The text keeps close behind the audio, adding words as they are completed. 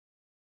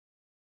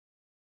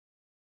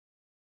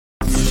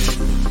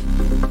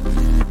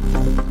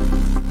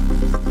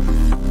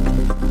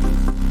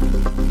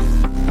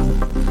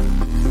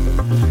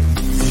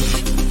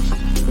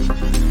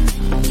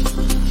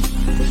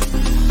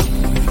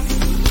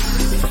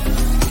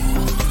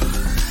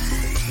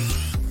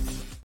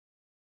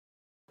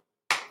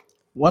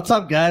What's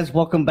up, guys?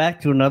 Welcome back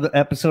to another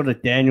episode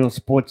of Daniel's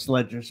Sports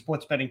Ledger,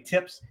 sports betting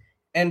tips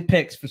and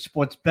picks for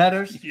sports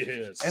bettors.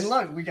 Yes. And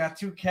look, we got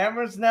two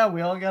cameras now.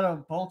 We all got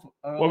them both.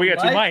 Well, we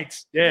got two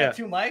mics. We Yeah. got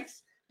two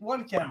mics,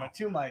 one camera,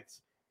 two mics.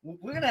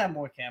 We're gonna have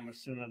more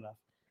cameras soon enough.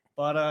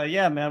 But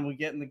yeah, man, we're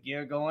getting the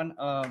gear going.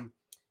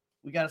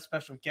 We got a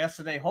special guest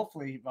today.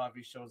 Hopefully,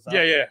 Ravi shows up.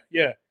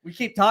 Yeah. We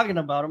keep talking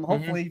about him.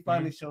 Hopefully, he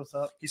finally shows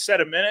up. He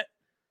said a minute,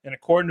 and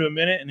according to a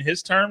minute in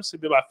his terms, it'd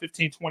be about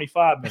 15,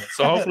 25 minutes.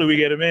 So hopefully we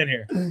get him in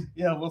here.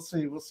 Yeah, we'll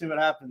see. We'll see what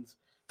happens.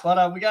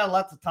 But we got a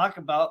lot to talk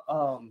about.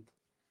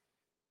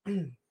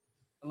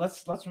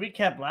 Let's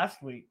recap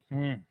last week.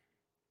 Well,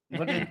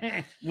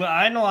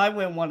 I know I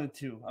went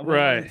 1-2.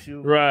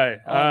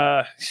 Right.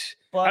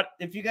 But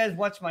if you guys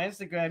watch my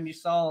Instagram, you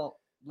saw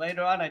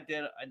later on I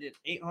did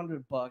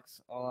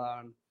 $800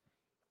 on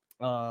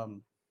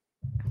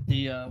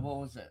the what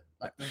was it?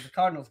 Like it was the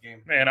Cardinals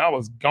game. Man, I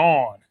was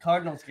gone.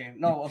 Cardinals game.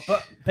 No,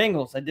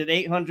 Bengals. I did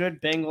 800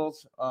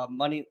 Bengals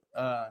money.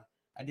 I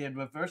did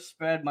reverse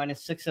spread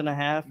minus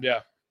 6.5.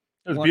 Yeah.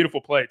 It was a beautiful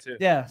play too.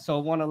 Yeah, so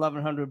won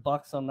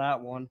 $1,100 on that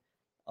one.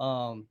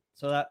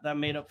 So that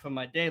made up for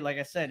my day. Like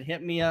I said,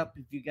 hit me up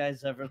if you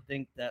guys ever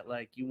think that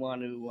like you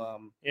want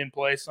to in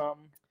play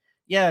something.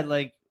 Yeah,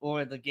 like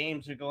or the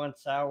games are going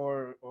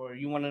sour, or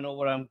you want to know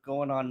what I'm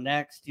going on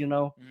next,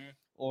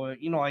 or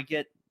I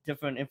get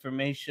different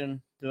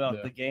information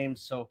throughout the game,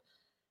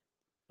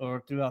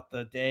 or throughout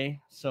the day.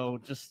 So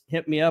just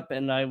hit me up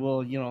and I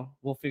will,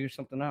 we'll figure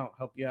something out,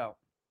 help you out.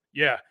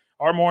 Yeah,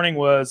 our morning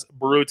was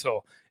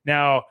brutal.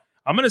 Now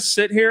I'm gonna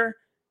sit here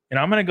and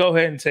I'm going to go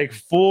ahead and take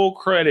full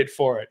credit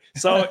for it.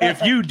 So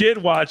if you did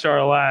watch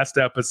our last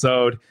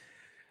episode,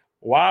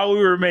 while we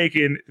were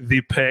making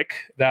the pick,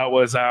 that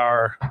was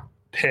our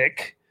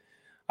pick,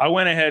 I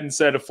went ahead and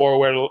said a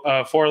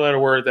four-letter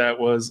word that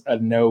was a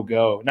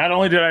no-go. Not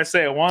only did I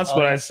say it once,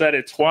 but I said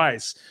it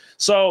twice.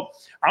 So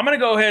I'm going to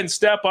go ahead and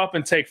step up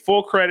and take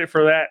full credit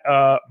for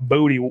that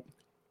booty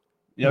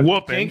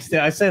whooping.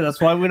 I say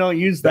that's why we don't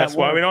use that That's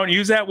why we don't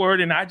use that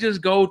word, and I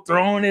just go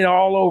throwing it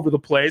all over the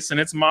place, and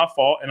it's my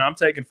fault, and I'm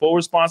taking full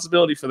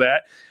responsibility for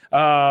that.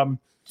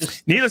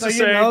 Needless to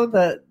say, you know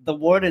that the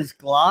word is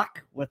Glock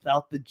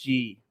without the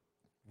G.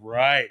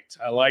 Right.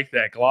 I like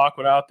that. Glock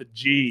without the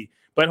G.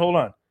 But hold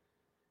on.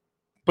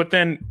 But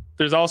then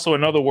there's also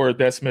another word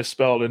that's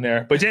misspelled in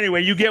there. But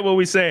anyway, you get what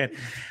we're saying.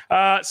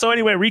 So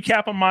anyway,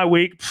 recap on my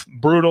week.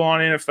 Brutal on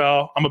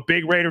NFL. I'm a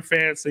big Raider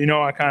fan, so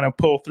I kind of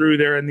pull through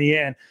there in the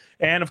end.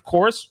 And, of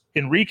course,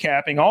 in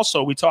recapping,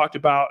 also, we talked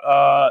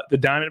about the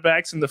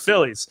Diamondbacks and the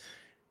Phillies.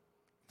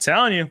 I'm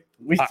telling you.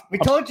 We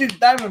told you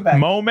Diamondbacks.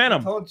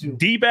 Momentum. Told you.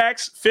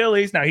 D-backs,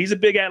 Phillies. Now, he's a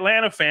big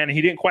Atlanta fan, and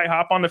he didn't quite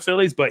hop on the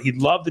Phillies, but he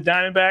loved the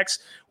Diamondbacks.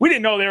 We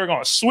didn't know they were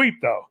going to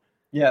sweep, though.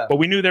 Yeah. But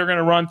we knew they were going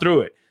to run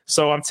through it.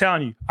 So I'm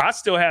telling you, I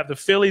still have the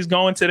Phillies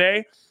going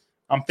today.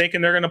 I'm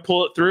thinking they're going to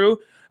pull it through.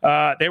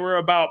 They were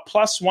about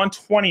plus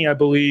 120, I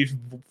believe,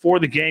 before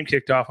the game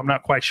kicked off. I'm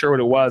not quite sure what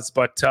it was,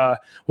 but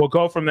we'll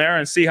go from there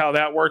and see how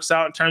that works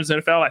out in terms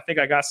of NFL. I think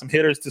I got some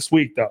hitters this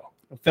week, though.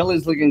 The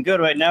Phillies looking good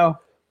right now.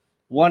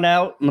 One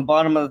out in the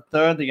bottom of the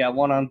third. They got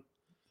one on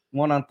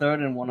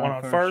third and one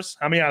on first.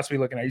 How many outs are we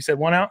looking at? You said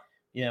one out?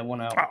 Yeah,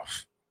 one out. Oh,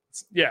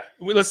 yeah.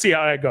 Let's see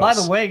how that goes. By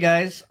the way,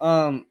 guys,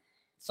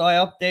 so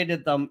I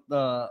updated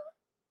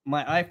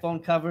my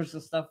iPhone covers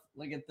and stuff.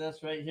 Look at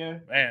this right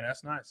here. Man,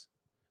 that's nice.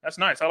 That's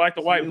nice. I like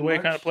the white, the way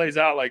it kind of plays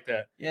out like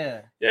that.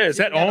 Yeah. Yeah, is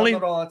that only?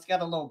 It's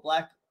got a little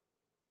black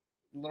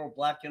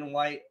and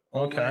white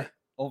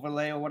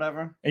overlay or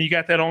whatever. And you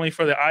got that only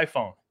for the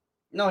iPhone?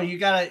 No,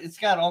 it's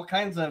got all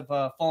kinds of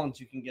phones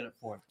you can get it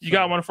for. You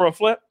got one for a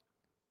flip?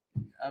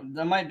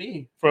 There might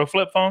be. For a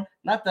flip phone?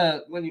 Not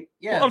the when you.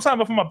 Yeah. Well, I'm talking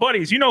about for my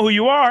buddies. You know who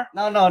you are.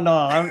 No.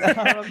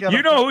 I don't get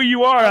you know who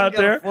you are out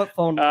there. Flip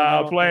phone.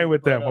 Playing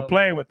with them. We're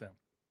playing with them.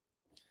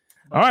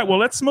 All right. Well,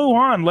 let's move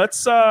on.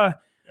 Let's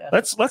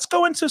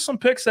go into some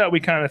picks that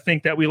we kind of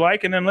think that we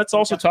like, and then let's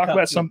also talk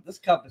about some. This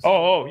cup is.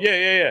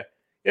 Yeah.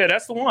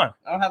 That's the one.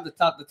 I don't have the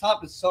top. The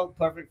top is so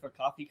perfect for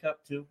coffee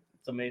cup too.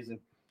 It's amazing.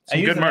 I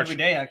use it every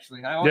day,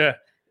 actually.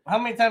 How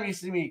many times you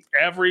see me?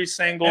 Every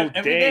single day.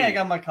 Every day I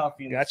got my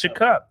coffee. Got your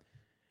cup.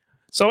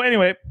 So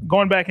anyway,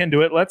 going back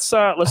into it, let's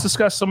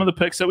discuss some of the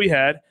picks that we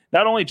had.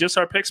 Not only just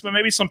our picks, but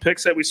maybe some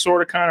picks that we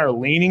sort of kind of are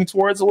leaning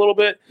towards a little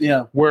bit.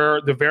 Yeah.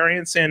 Where the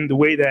variance in the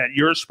way that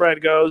your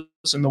spread goes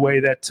and the way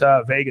that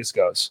Vegas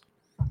goes.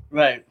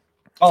 Right.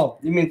 Oh,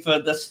 you mean for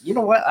this? You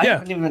know what? I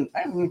haven't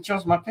even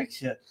chosen my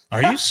picks yet.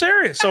 Are you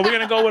serious? So we're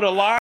gonna go with a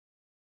lot.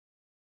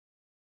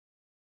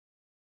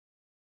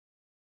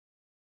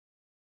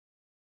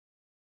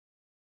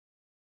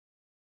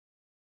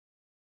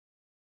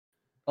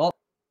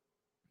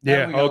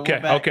 Yeah.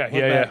 Okay.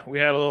 Yeah. We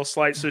had a little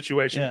slight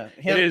situation.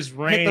 Yeah. It is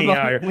raining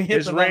out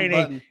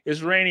here.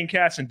 It's raining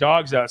cats and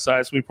dogs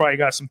outside, so we probably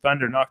got some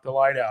thunder, knock the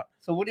light out.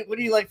 So what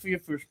do you like for your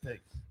first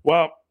pick?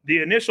 Well,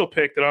 the initial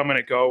pick that I'm going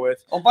to go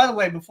with. Oh, by the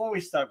way, before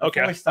we start, I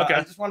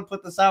just want to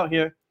put this out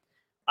here.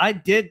 I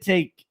did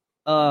take.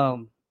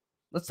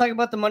 Let's talk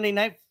about the Monday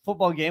night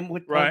football game,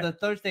 the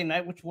Thursday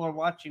night, which we're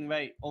watching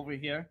right over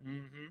here.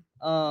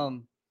 Mm-hmm.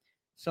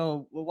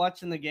 So we're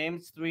watching the game.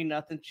 It's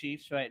 3-0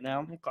 Chiefs right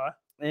now. Okay.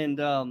 And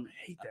I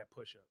hate that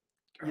push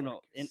up. You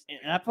know, and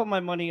I put my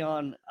money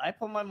on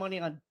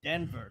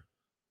Denver.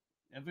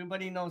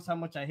 Everybody knows how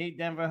much I hate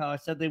Denver, how I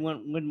said they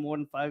wouldn't win more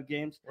than 5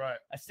 games. Right.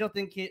 I still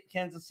think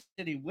Kansas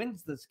City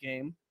wins this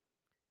game,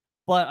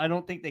 but I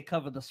don't think they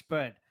cover the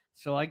spread.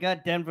 So I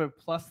got Denver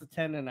plus the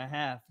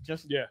 10.5.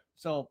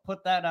 So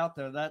put that out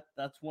there.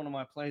 That's one of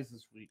my plays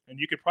this week. And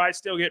you could probably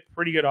still get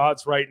pretty good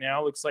odds right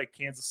now. Looks like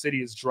Kansas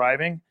City is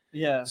driving.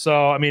 Yeah.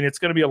 So I mean, it's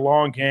going to be a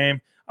long game.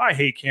 I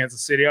hate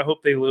Kansas City. I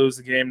hope they lose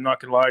the game. I'm not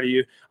going to lie to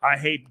you. I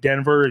hate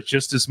Denver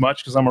just as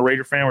much because I'm a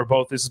Raider fan.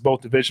 This is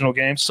both divisional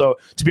games. So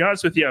to be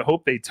honest with you, I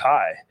hope they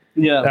tie.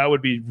 Yeah. That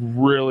would be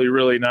really,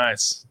 really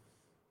nice.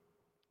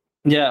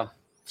 Yeah.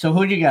 So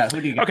who do you got?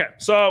 Okay.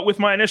 So with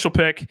my initial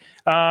pick,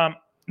 now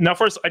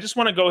first, I just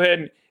want to go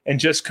ahead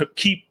and just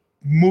keep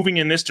moving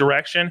in this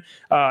direction.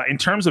 In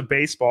terms of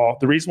baseball,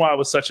 the reason why I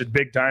was such a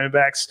big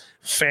Diamondbacks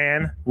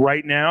fan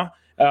right now,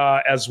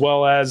 as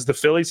well as the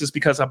Phillies, is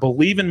because I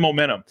believe in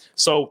momentum.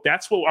 So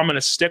that's what I'm going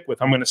to stick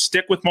with. I'm going to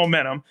stick with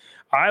momentum.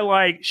 I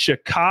like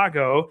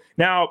Chicago.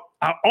 Now,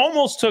 I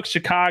almost took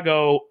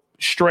Chicago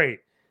straight.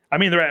 I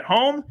mean, they're at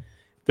home.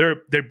 They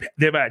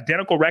have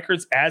identical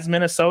records as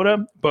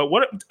Minnesota. But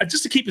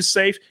just to keep it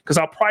safe, because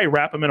I'll probably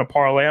wrap them in a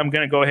parlay, I'm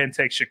going to go ahead and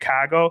take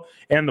Chicago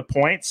and the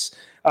points.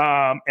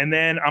 And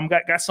then I'm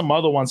got some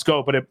other ones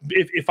go. But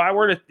if I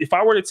were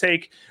to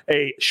take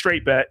a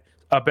straight bet,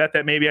 a bet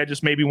that maybe I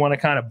just want to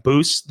kind of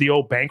boost the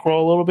old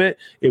bankroll a little bit,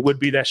 it would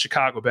be that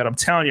Chicago bet. I'm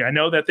telling you, I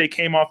know that they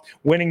came off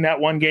winning that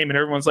one game and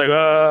everyone's like,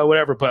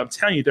 whatever. But I'm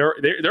telling you,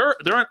 they're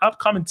an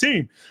upcoming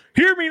team.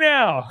 Hear me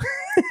now.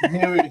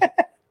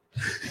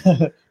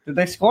 Did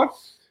they score?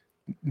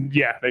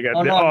 Yeah, they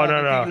got.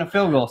 They're taking a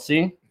field goal.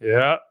 See?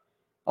 Yeah.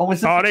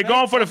 They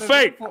going for the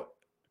fake?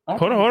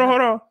 Hold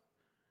on.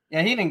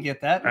 Yeah, he didn't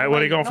get that.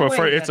 What are you going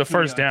for? It's a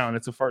first down.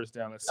 It's a first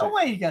down. No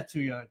way he got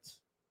 2 yards.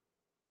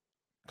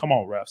 Come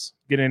on, refs.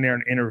 Get in there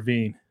and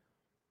intervene.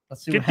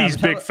 Let's see Get these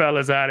big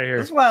fellas out of here.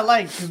 That's what I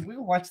like, because we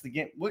watch the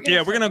game. We're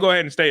going to go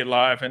ahead and stay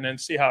live and then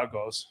see how it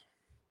goes.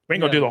 We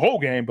ain't going to do the whole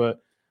game,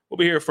 but we'll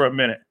be here for a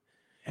minute.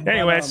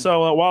 Anyway,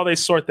 so while they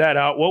sort that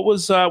out,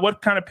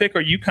 what kind of pick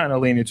are you kind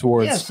of leaning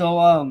towards? Yeah, so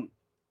I'll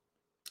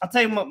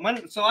tell you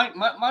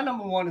my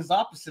number one is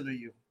opposite of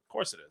you. Of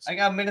course it is. I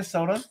got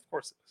Minnesota. Of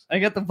course it is. I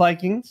got the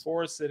Vikings. Of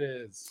course it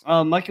is.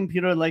 My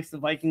computer likes the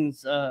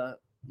Vikings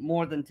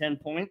more than 10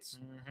 points.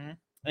 Mm-hmm.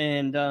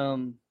 And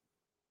of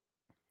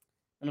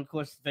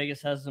course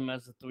Vegas has them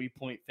as a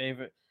 3-point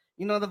favorite.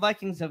 The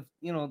Vikings have,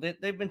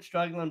 they've been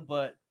struggling,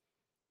 but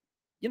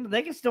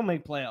they can still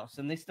make playoffs,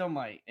 and they still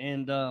might.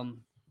 And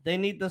they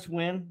need this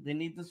win.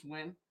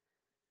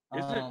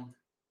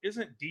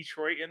 Isn't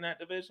Detroit in that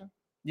division?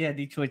 Yeah,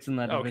 Detroit's in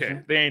that division.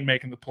 Okay, they ain't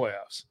making the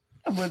playoffs.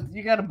 But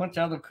you got a bunch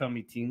of other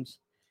crummy teams.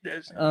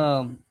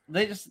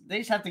 They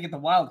just have to get the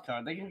wild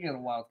card. They can get a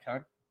wild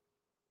card.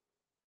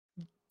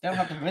 They don't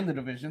have to win the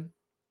division.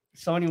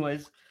 So,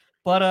 anyways,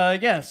 but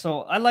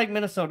so I like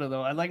Minnesota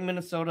though. I like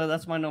Minnesota.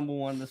 That's my number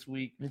one this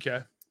week. Okay.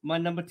 My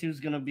number two is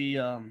gonna be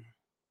I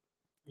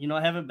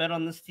haven't bet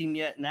on this team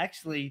yet, and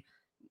actually,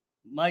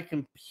 my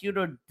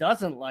computer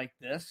doesn't like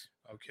this.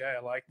 Okay, I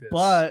like this.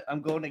 But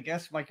I'm going to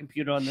guess my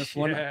computer on this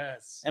one.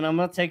 Yes. And I'm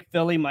going to take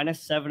Philly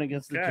 -7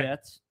 against the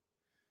Jets.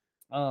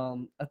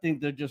 I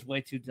think they're just way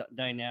too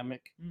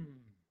dynamic.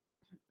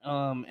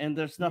 And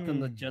there's nothing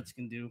the Jets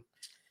can do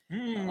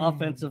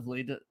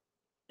offensively.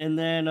 And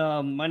then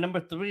my number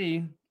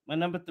three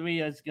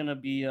is going to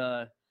be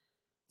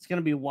it's going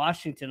to be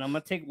Washington. I'm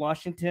going to take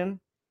Washington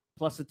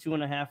plus a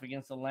 2.5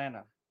 against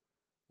Atlanta.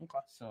 Okay.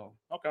 So,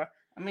 okay.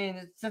 I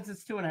mean, since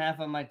it's 2.5,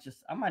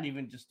 I might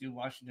even just do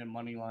Washington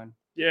money line.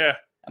 Yeah.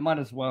 I might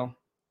as well.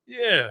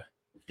 Yeah.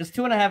 Because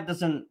 2.5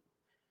 doesn't.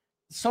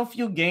 So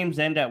few games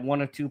end at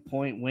 1 or 2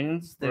 point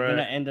wins. They're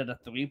gonna end at a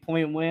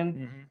 3-point win.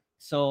 Mm-hmm.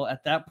 So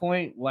at that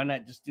point, why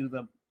not just do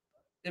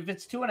if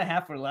it's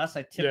 2.5 or less?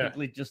 I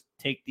typically just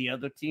take the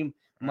other team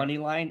money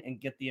line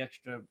and get the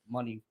extra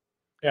money.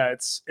 Yeah,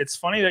 it's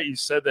funny that you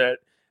said that.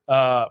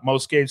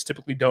 Most games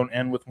typically don't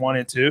end with 1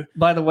 and 2.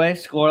 By the way,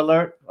 score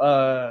alert.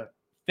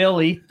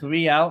 Philly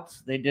 3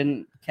 outs. They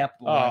didn't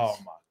capitalize.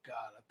 Oh my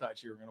God! I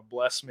thought you were gonna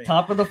bless me.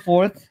 Top of the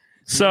 4th.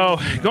 So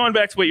going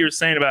back to what you were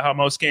saying about how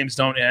most games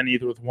don't end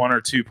either with 1 or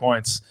 2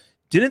 points,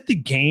 didn't the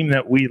game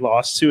that we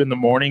lost to in the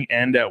morning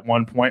end at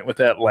 1 point with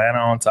Atlanta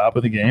on top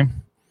of the game?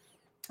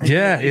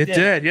 Yeah, it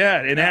did.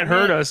 Yeah, and that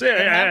hurt us.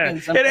 Yeah,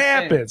 it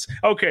happens.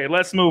 Okay,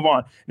 let's move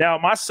on. Now,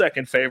 my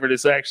second favorite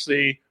is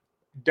actually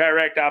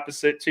direct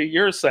opposite to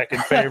your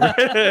second favorite.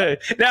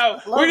 Now,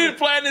 we didn't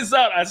plan this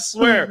out, I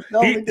swear.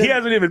 He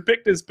hasn't even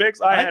picked his picks.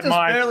 I had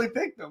mine. Barely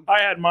picked them.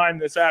 I had mine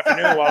this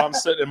afternoon while I'm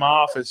sitting in my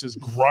office just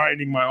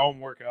grinding my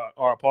own workout,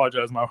 or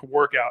my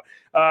workout.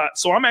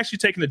 So I'm actually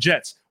taking the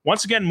Jets.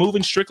 Once again,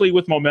 moving strictly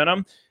with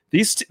momentum.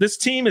 This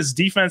team's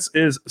defense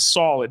is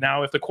solid.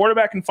 Now, if the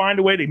quarterback can find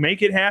a way to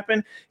make it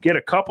happen, get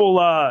a couple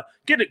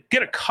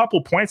get a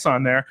couple points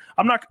on there.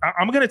 I'm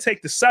going to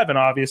take the 7.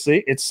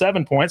 Obviously, it's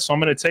 7 points, so I'm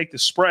going to take the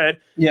spread.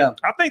 Yeah,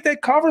 I think they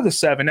cover the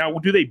 7. Now,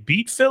 do they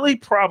beat Philly?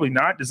 Probably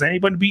not. Does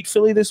anybody beat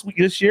Philly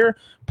this year?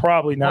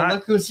 Probably not.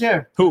 Look who's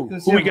here. Who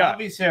we got?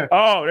 Robbie's here.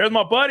 Oh, there's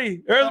my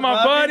buddy. There's my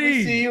Robbie, buddy.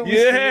 we see you.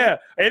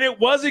 And it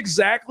was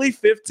exactly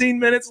 15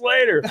 minutes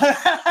later.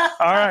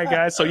 All right,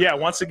 guys. So yeah,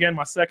 once again,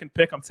 my second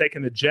pick, I'm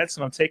taking the Jets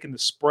and I'm taking the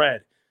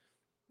spread.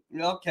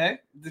 Okay,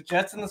 the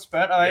Jets and the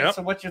spread. All right,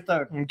 So what's your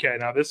third? Okay,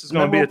 now this is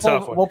going to be a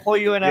tough one. We'll pull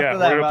you in after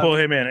that. We're going to pull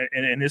him in,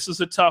 and this is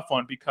a tough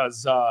one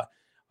because I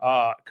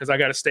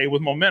got to stay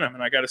with momentum,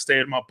 and I got to stay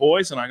with my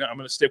boys, and I'm going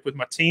to stick with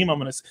my team. I'm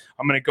going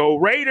to go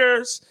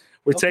Raiders.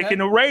 We're taking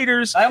the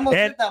Raiders. I almost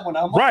hit that one.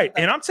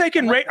 And I'm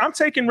taking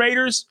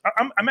Raiders.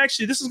 I'm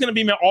actually, this is going to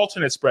be my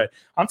alternate spread.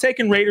 I'm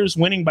taking Raiders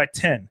winning by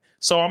 10.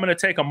 So I'm going to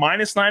take a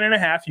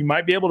 -9.5. You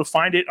might be able to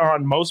find it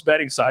on most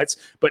betting sites,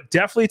 but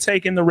definitely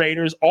taking the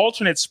Raiders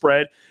alternate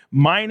spread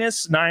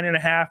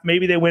 -9.5.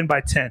 Maybe they win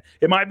by 10.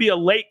 It might be a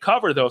late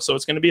cover though, so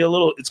it's going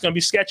to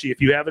be sketchy if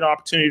you have an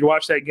opportunity to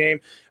watch that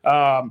game.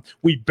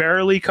 We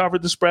barely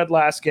covered the spread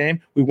last game.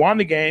 We won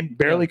the game,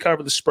 barely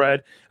covered the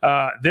spread.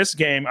 This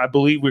game, I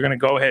believe we're going to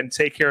go ahead and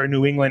take care of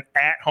New England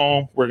at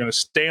home. We're going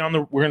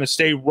to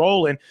stay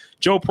rolling.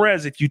 Joe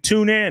Perez, if you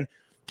tune in,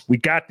 we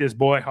got this,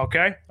 boy.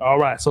 Okay. All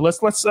right. So let's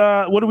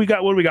what do we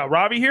got? What do we got?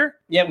 Ravi here?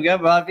 Yeah, we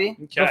got Ravi.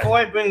 Okay. Before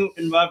I bring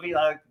in Ravi,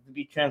 I like to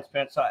be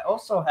transparent. So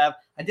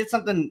I did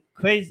something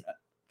crazy,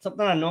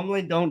 something I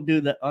normally don't do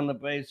that on the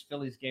Braves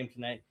Phillies game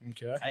tonight.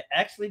 Okay. I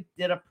actually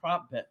did a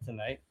prop bet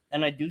tonight,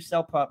 and I do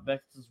sell prop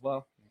bets as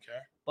well. Okay.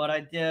 But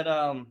I did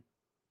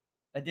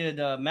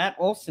Matt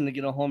Olson to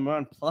get a home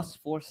run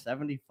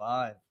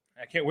 +475.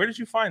 Where did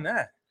you find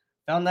that?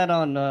 Found that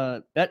on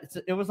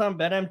it was on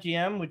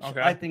BetMGM, which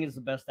I think is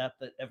the best app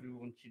that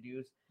everyone should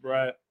use.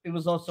 Right. It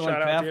was also on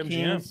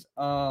DraftKings.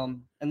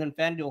 And then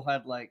FanDuel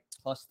had like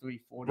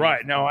 +340.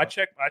 Right. No, I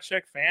checked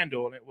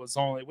FanDuel and it was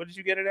only, what did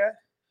you get it at?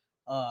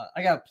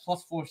 I got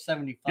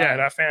 +475. Yeah,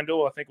 that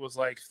FanDuel I think was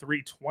like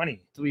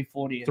 320.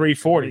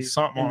 340.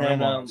 Something on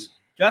them.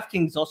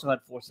 DraftKings also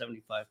had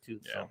 475 too.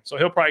 Yeah. So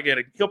he'll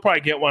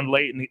probably get one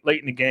late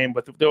in the game,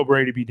 but they'll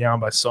already be down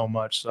by so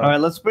much. So. All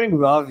right, let's bring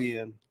Ravi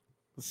in.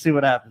 Let's see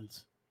what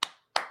happens.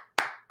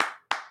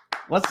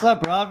 What's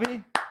up,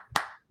 Ravi?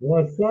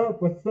 What's up?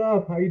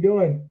 How you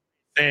doing?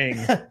 Dang.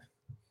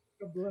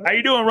 How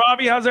you doing,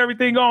 Ravi? How's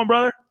everything going,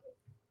 brother?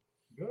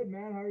 Good,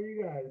 man. How are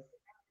you guys?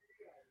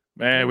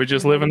 Man, we're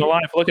just living the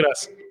life. Look at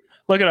us. Yeah,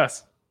 look at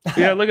us.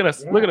 Yeah.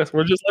 Look at us.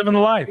 We're just living the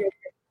life.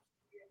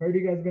 Heard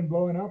you guys been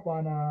blowing up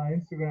on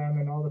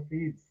Instagram and all the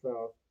feeds,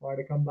 so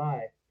wanted to come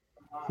by.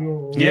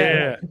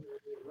 Yeah.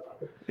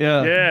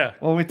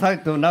 Well, we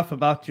talked enough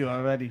about you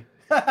already.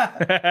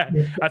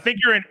 I think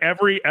you're in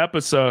every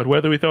episode,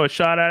 whether we throw a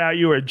shot at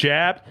you or a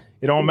jab,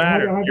 it don't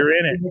matter. You're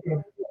in it.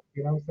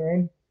 You know what I'm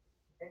saying?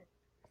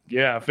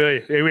 Yeah, I feel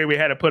you. We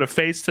had to put a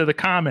face to the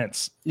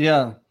comments.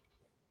 Yeah.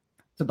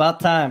 It's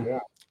about time. Yeah.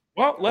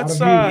 Well, let's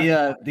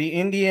the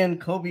Indian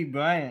Kobe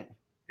Bryant.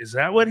 Is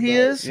that what he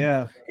is?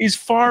 Yeah. He's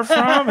far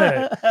from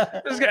it.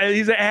 This guy,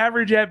 he's an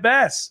average at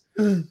best.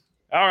 All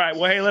right.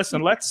 Well, hey,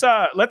 listen, let's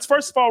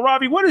first of all,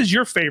 Ravi, what is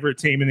your favorite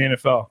team in the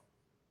NFL?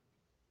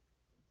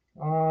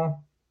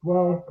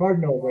 Well,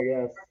 Cardinals, I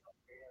guess.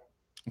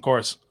 Of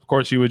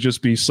course, you would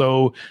just be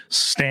so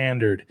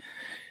standard.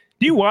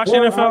 Do you watch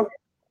NFL?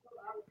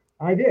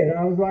 I did.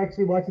 I was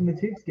actually watching the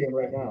Chiefs game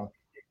right now.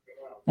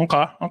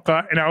 Okay.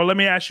 And now let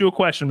me ask you a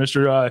question,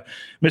 Mr.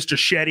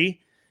 Shetty.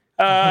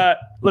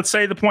 Let's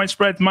say the point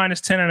spread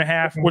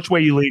 -10.5. Which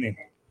way are you leaning?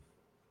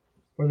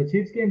 For the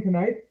Chiefs game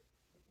tonight?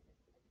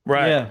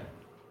 Right. Yeah.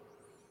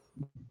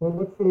 Well,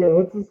 what's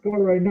the score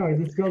right now?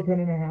 Is it still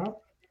 10.5?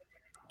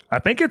 I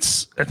think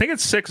it's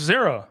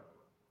 6-0.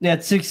 Yeah,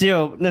 it's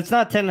 6-0. It's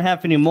not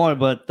 10.5 anymore,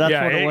 but that's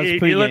what it was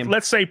pregame.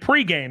 Let's say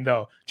pregame,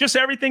 though. Just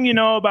everything you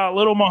know about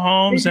little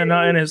Mahomes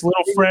and his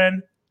little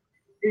friend.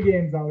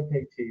 Pre-games, I would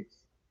take Chiefs,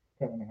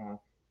 10.5.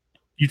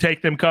 You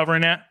take them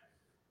covering that?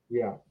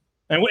 Yeah.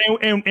 And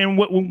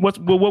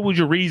what would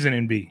your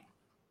reasoning be?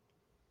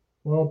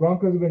 Well,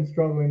 Broncos have been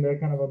struggling. They're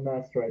kind of a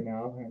mess right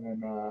now. And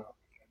then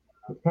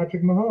it's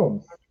Patrick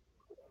Mahomes.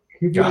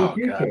 Keep it the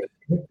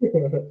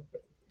future.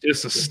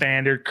 Just a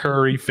standard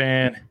Curry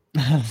fan.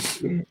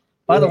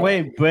 By the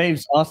way,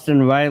 Braves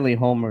Austin Riley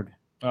homered.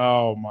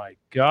 Oh my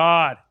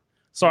God!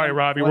 Sorry,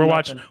 Robbie. We're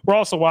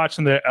also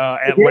watching the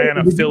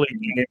Atlanta Philly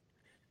game.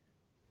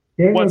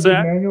 Daniel, What's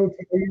that?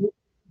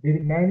 Did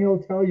Emmanuel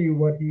tell you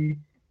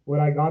what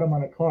I got him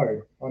on a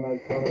card on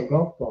a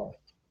golf ball?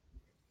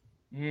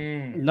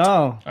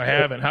 No, I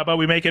haven't. How about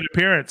we make an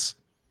appearance?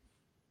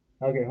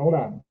 Okay, hold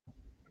on.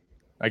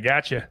 I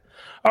got you.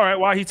 All right,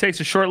 while he takes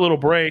a short little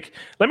break,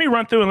 let me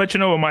run through and let you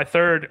know what my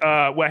third,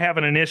 I have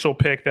an initial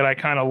pick that I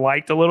kind of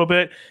liked a little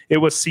bit. It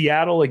was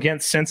Seattle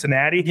against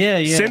Cincinnati.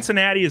 Yeah.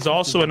 Cincinnati is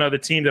also another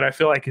team that I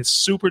feel like is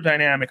super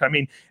dynamic. I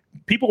mean,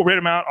 people read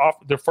them out off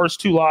their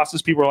first 2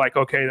 losses. People are like,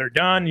 okay, they're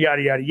done,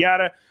 yada, yada,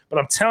 yada. But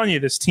I'm telling you,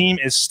 this team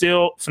is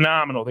still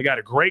phenomenal. They got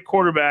a great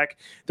quarterback.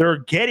 They're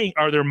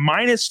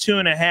minus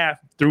 2.5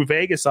 through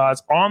Vegas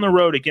odds on the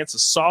road against a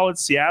solid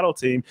Seattle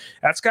team.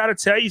 That's got to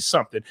tell you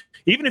something.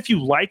 Even if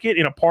you like it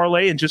in a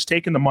parlay and just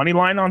taking the money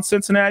line on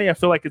Cincinnati, I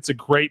feel like it's a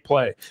great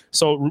play.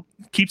 So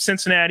keep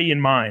Cincinnati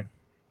in mind.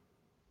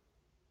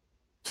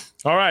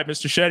 All right,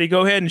 Mr. Shetty,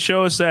 go ahead and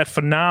show us that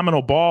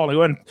phenomenal ball.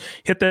 Go ahead and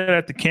hit that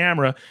at the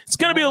camera. It's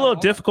going to be a little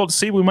difficult to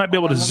see. We might be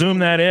able to zoom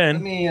that in.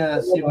 Let me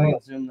see if I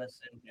can zoom this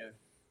in here.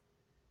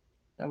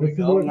 There we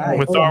go. Nice.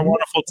 With our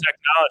wonderful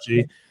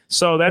technology.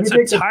 So that's a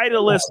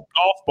Titleist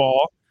golf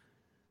ball.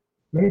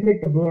 Let me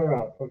take the blur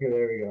out. Okay,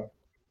 there we go.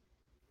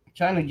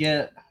 Trying to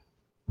get.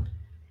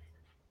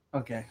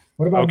 Okay.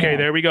 Okay,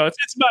 there we go.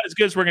 It's about as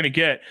good as we're going to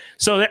get.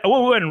 So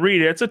we'll go ahead and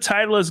read it. It's a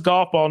Titleist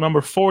golf ball number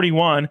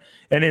 41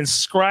 and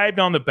inscribed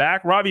on the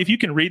back. Robbie, if you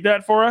can read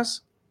that for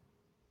us.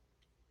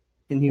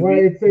 Can you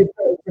read? It's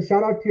a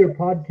shout out to your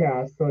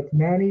podcast. So it's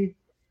Mannie,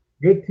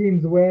 good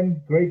teams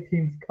win, great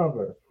teams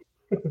cover.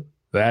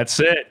 That's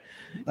it.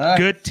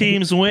 Good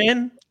teams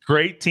win,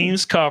 great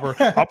teams cover.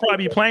 I'll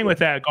probably be playing with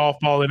that golf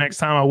ball the next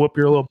time I whoop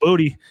your little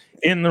booty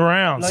in the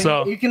round. No,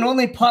 so you can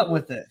only putt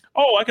with it.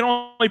 Oh, I can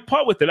only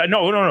putt with it.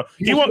 No.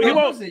 He won't.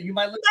 Lose it. You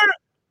might lose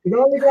it.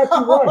 Only got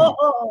you one.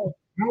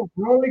 No,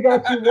 only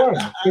got you one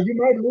because you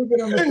might lose it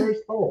on the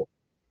first hole.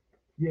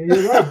 Yeah,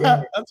 you're right.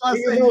 Man. That's why I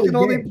say you can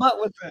only putt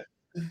with it.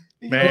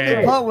 You can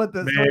only putt with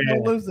it, so you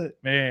don't lose it.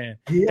 Man,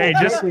 yeah, hey,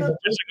 just to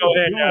go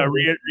ahead and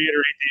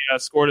reiterate the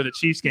score to the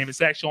Chiefs game.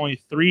 It's actually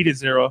only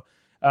 3-0.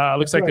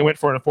 Looks like they went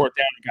for it on 4th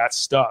down and got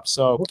stopped.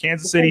 So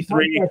Kansas City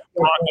 3,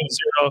 Broncos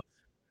 0.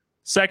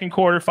 Second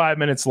quarter, 5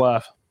 minutes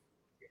left.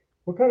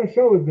 What kind of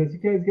show is this? You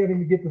guys getting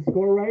to get the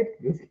score right?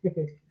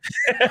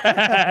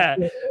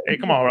 Hey,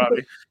 come on,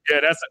 Robbie. Yeah,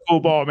 that's a cool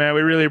ball, man.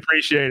 We really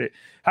appreciate it.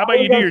 How about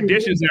you do your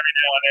dishes every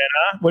now and then,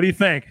 huh? What do you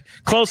think?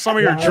 Close some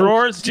of your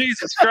drawers?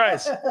 Jesus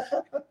Christ.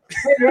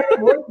 Hey,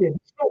 working.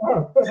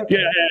 Yeah.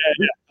 Okay.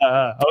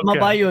 I'm going to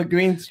buy you a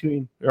green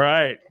screen.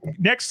 Right.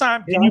 Next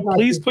time, can you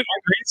please put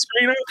your green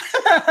screen up?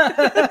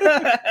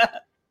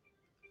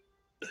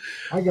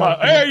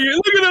 Hey,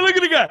 look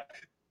at the guy.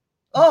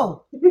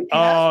 Oh,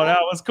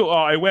 that was cool.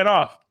 Oh, it went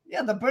off.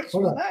 Yeah, the bricks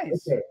were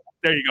nice. Okay.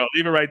 There you go.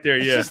 Leave it right there.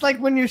 It's just like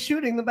when you're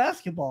shooting the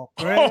basketball.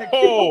 Right?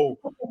 Oh,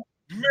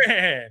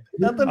 man.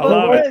 Nothing I but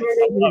love it. bricks.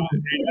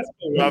 Hey, that's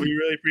cool, Robbie.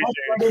 Really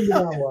appreciate it.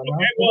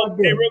 Okay, well,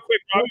 hey, real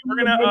quick, Robbie, we're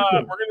gonna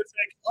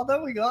take. Oh,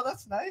 there we go.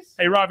 That's nice.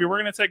 Hey, Robbie, we're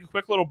gonna take a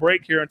quick little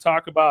break here and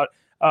talk about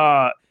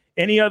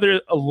any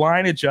other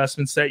line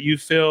adjustments that you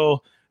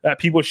feel that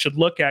people should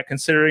look at,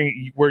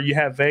 considering where you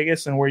have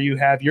Vegas and where you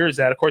have yours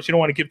at. Of course, you don't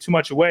want to give too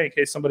much away in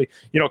case somebody,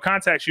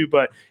 contacts you,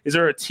 but is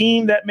there a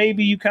team that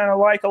maybe you kind of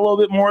like a little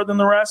bit more than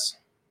the rest?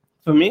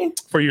 For me?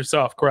 For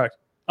yourself, correct.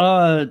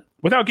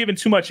 Without giving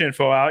too much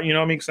info out, you know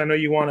what I mean? Because I know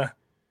you want to,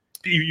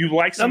 you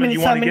like something,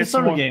 you want to get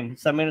some game.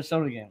 It's that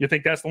Minnesota game. You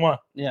think that's the one?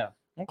 Yeah.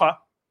 Okay.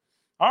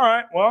 All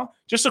right. Well,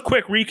 just a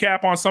quick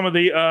recap on some of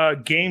the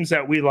games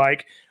that we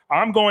like.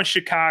 I'm going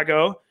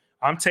Chicago.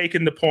 I'm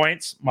taking the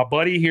points. My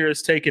buddy here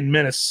is taking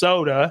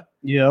Minnesota.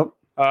 Yep.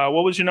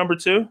 What was your number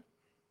 2?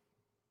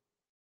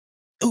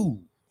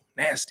 Ooh,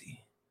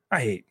 nasty.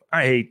 I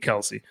hate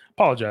Kelsey.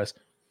 Apologize.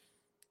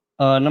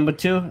 Number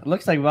 2. It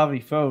looks like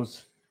Ravi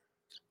froze.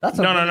 That's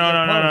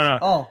no.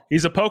 Oh,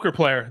 he's a poker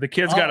player. The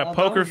kid's got a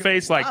poker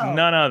face like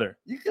none other.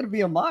 You could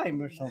be a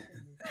mime or something.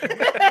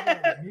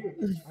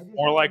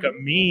 More like a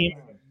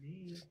meme.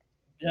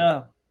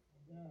 Yeah.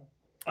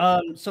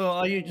 So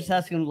are you just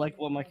asking like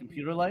what my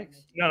computer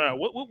likes? No.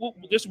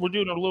 We're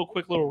doing a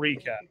quick little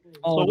recap.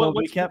 Oh, so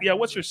recap? Yeah.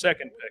 What's your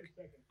second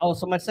pick? Oh,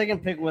 so my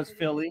second pick was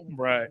Philly.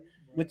 Right.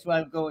 Which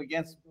I go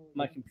against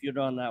my computer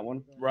on that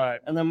one. Right.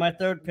 And then my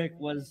third pick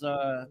was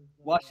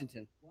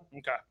Washington.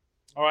 Okay.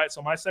 All right.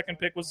 So my second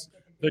pick was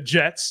the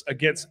Jets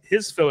against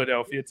his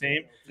Philadelphia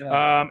team.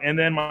 Yeah. And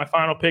then my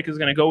final pick is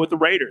going to go with the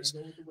Raiders.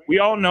 We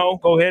all know,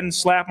 go ahead and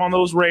slap on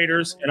those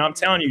Raiders. And I'm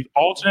telling you,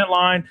 alternate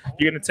line,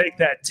 you're going to take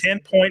that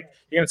 10-point.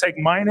 You're going to take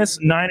minus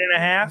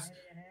 9.5.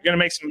 You're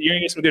going to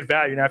get some good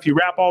value. Now, if you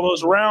wrap all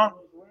those around,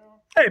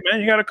 hey, man,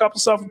 you got a couple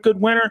stuff, a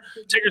good winner.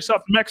 Take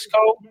yourself to Mexico.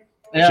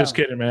 Yeah. Just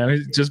kidding, man.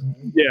 It's just,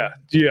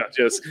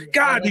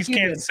 God, these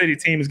Kansas City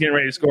teams getting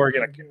ready to score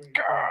again.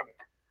 God.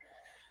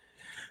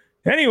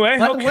 Anyway,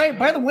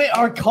 by the way,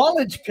 our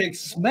college picks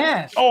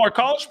smashed. Oh, our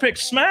college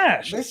picks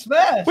smashed. They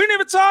smashed. We didn't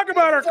even talk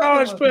about our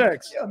college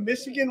picks. Yeah,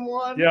 Michigan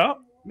won. Yeah.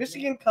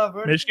 Michigan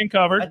covered.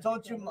 I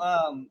told you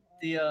what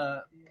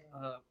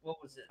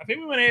was it? I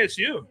think we went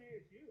ASU.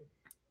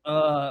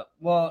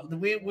 Well,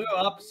 we were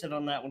opposite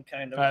on that one,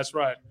 kind of. That's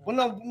right.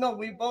 Well, no,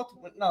 we both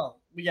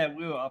we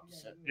were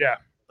opposite. Yeah.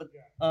 But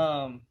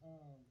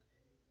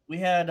we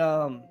had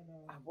what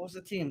was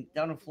the team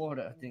down in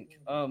Florida? I think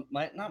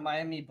not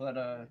Miami,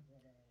 but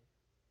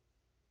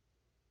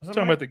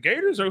talking about the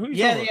Gators or who?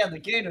 Yeah, the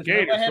Gators.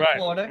 Gators, I had right.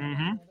 Florida.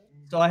 Mm-hmm.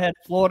 So I had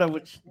Florida,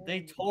 which they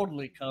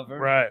totally covered.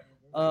 Right.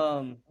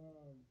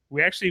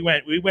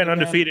 We went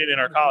undefeated in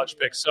our college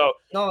picks. So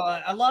no,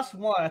 I lost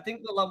one. I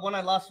think the one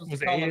I lost was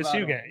the Colorado.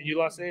 ASU game. You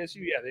lost ASU,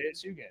 yeah, the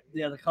ASU game.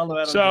 Yeah, the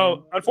Colorado. So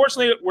game.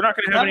 Unfortunately, we're not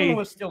going to have that any. One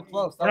was still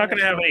close. We're not going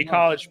to have any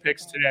college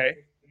picks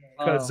today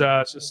because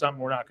it's just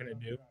something we're not going to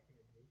do.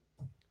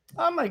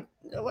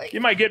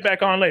 You might get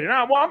back on later.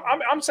 No, well,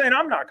 I'm saying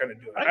I'm not going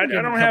to do it. I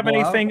don't have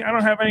anything. I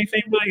don't have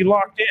anything really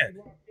locked in.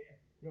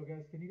 Yo,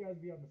 guys, can you guys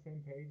be on the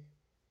same page?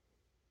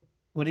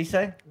 What did he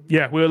say?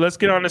 Yeah, well, let's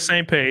get on the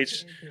same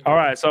page. All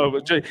right, so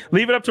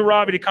leave it up to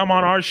Robbie to come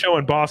on our show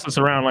and boss us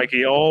around like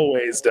he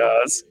always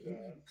does.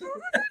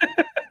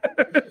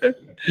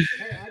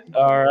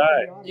 All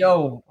right.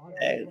 Yo.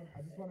 I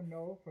just want to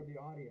know for the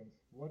audience,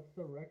 what's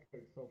the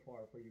record so far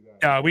for you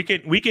guys?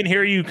 We can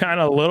hear you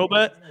kind of a little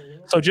bit,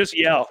 so just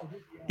yell.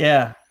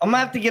 Yeah, I'm gonna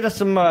have to get us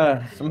some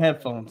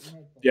headphones.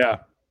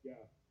 Yeah.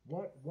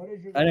 What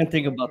is your? I didn't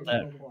think about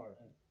that. So far?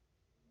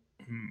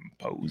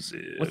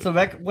 Poses.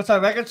 What's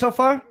our record so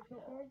far?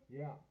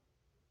 Yeah.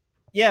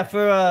 Yeah,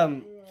 for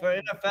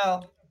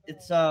NFL,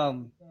 it's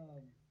 14-4,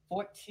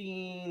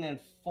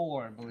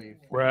 I believe.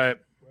 Right.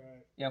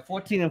 Yeah,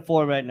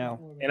 14-4 right now.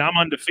 And I'm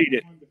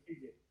undefeated.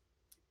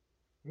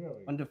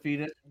 Really?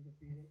 Undefeated.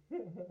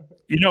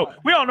 You know,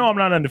 we all know I'm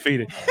not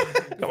undefeated.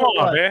 Come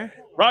on, man.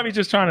 Robbie's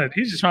just trying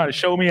to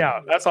show me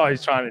out. That's all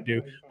he's trying to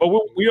do. But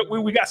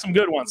we got some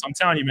good ones. I'm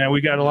telling you, man.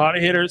 We got a lot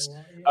of hitters.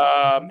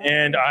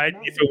 And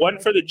if it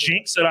wasn't for the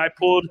jinx that I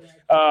pulled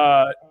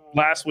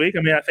last week,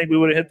 I mean, I think we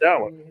would have hit that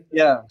one.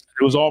 Yeah.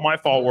 It was all my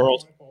fault,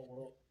 world.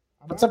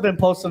 What's up in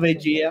post of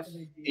AGF?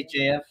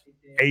 HAF?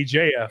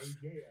 AJF.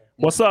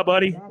 What's up,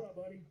 buddy?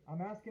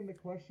 I'm asking the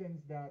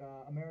questions that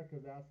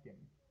America's asking.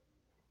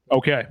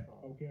 Okay.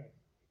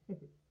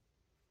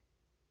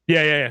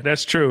 Yeah,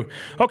 that's true.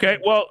 Okay,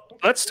 well,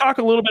 let's talk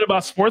a little bit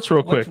about sports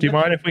real quick. Do you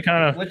mind if we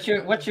kind of? What's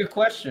your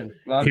question,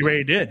 Robbie? He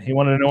already did. He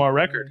wanted to know our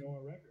record.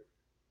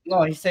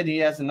 No, he said he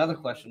has another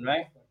question,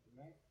 right?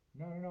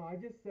 No. I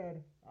just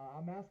said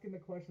I'm asking the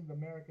questions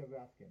America's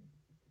asking.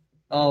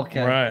 Oh,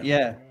 okay. Right.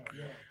 Yeah.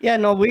 Yeah.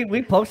 No,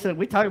 we posted.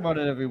 We talk about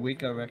it every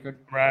week. Our record.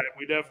 Right.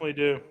 We definitely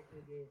do.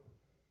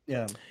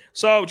 Yeah.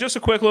 So just a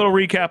quick little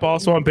recap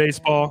also on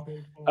baseball.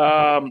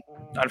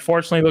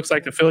 Unfortunately, it looks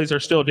like the Phillies are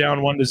still down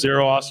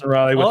 1-0. Austin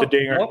Riley with the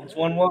dinger. Oh, it's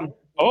 1-1.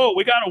 Oh,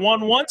 we got a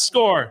 1-1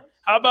 score.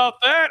 How about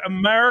that,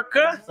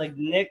 America? It's like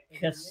Nick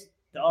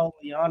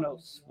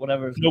Castellanos,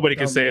 whatever. Nobody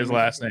can say his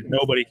last name.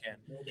 Nobody can.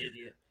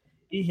 Idiot.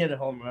 He hit a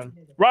home run.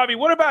 Robbie,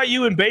 what about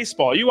you in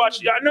baseball? You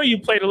watched? I know you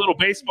played a little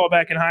baseball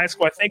back in high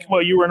school. I think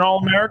you were an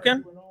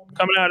All-American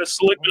coming out of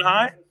Seligman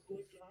High.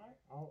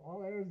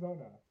 All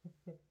Arizona.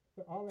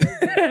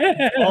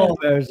 All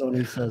Arizona,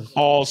 he says.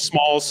 All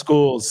small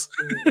schools.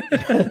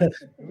 It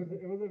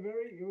was a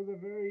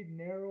very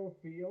narrow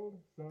field,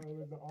 so it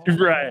was all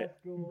right.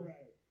 Schools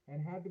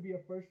and had to be a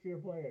first-year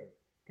player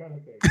kind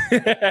of thing.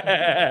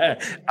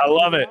 I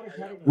love it.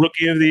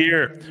 Rookie of the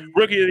year,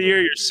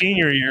 your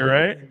senior year,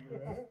 right?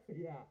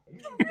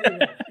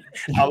 Yeah.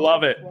 I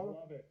love it.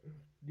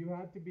 You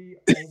had to be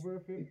over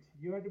 50.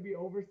 You had to be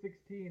over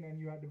 16, and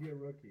you had to be a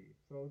rookie.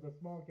 So it was a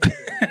small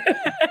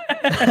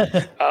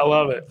category. I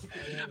love it.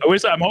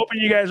 I'm hoping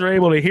you guys are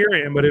able to hear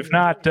him, but if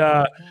not,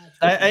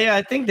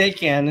 I think they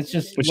can. It's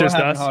just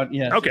us.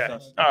 Yeah. Okay. All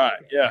right.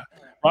 Yeah.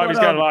 Robbie's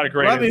got a lot of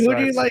great Robbie,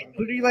 insights.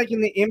 who do you like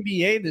in the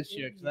NBA this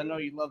year? Because I know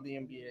you love the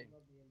NBA.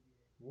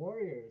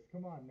 Warriors,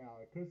 come on now,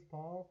 Chris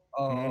Paul.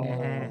 Oh,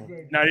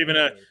 not even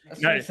a.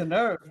 That's a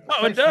nerve.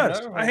 Oh, it does.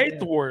 I hate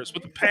the Warriors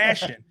with a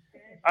passion.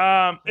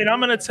 And I'm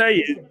going to tell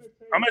you,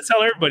 I'm going to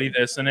tell everybody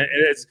this, and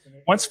it's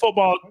once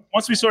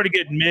we sort of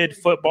get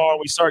mid-football,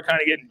 we start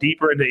kind of getting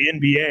deeper into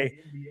NBA,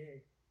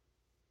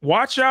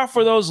 watch out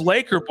for those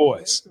Laker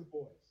boys.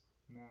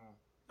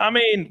 I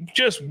mean,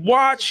 just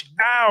watch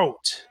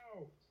out.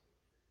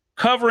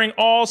 Covering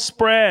all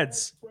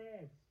spreads.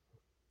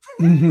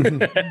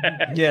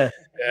 Yeah.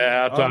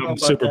 Yeah, I'm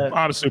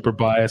super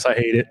biased. I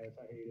hate it.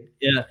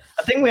 Yeah.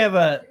 I think we have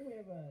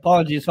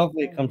apologies,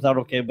 hopefully it comes out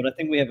okay, but I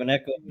think we have an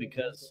echo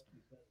because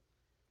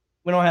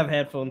we don't have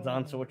headphones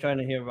on, so we're trying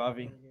to hear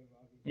Ravi.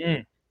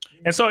 And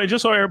so,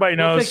 just so everybody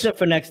knows, we'll fix it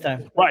for next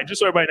time. Right? Just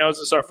so everybody knows,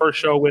 this is our first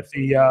show with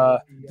the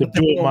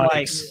dual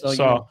mics.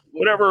 So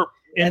whatever,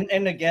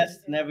 and the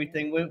guests and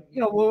everything. We're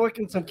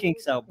working some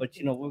kinks out, but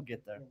we'll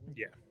get there.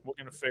 Yeah, we're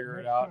gonna figure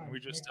it out. And we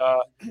just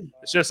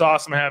it's just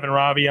awesome having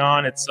Ravi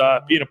on. It's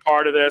being a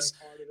part of this.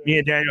 Me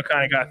and Daniel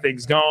kind of got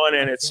things going,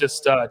 and it's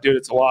just, dude,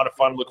 it's a lot of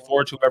fun. Look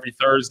forward to it every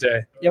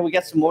Thursday. Yeah, we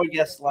got some more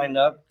guests lined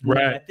up.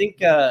 Right. I think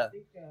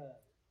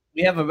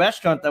we have a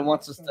restaurant that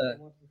wants us to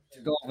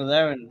go over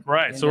there and.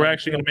 Right. So we're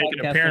actually going to make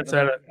an appearance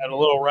at a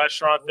little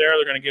restaurant there.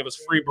 They're going to give us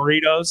free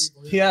burritos.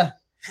 Yeah.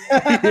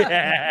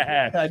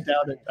 Yeah. I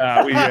doubt it.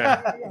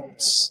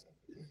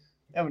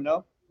 Never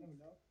know.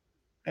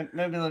 And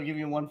maybe they'll give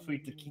you one free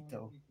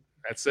taquito.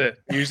 That's it.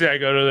 Usually I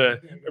go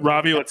to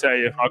Robbie will tell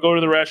you, I'll go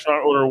to the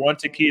restaurant, order one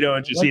taquito,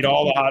 and just eat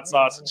all the hot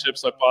sauce and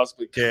chips I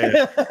possibly can.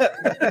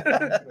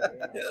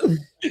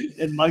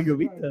 And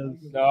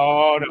margaritas.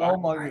 No,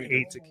 Oh, I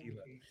hate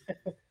tequila.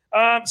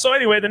 So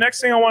anyway, the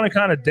next thing I want to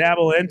kind of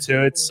dabble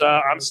into,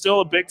 I'm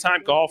still a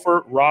big-time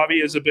golfer.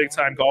 Ravi is a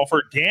big-time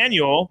golfer.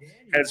 Daniel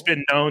has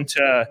been known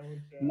to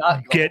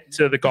Not get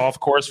to the golf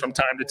course from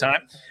time to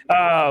time.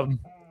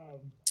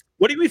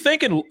 What are we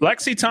thinking?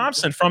 Lexi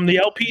Thompson from the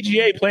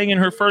LPGA playing in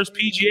her first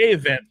PGA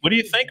event. What do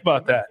you think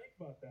about that?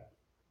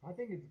 I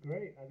think it's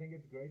great. I think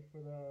it's great for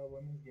the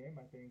women's game.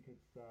 I think it's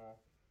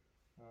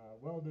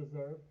well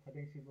deserved. I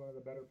think she's one of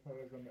the better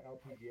players on the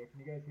LPGA. Can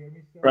you guys hear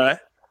me still? Right.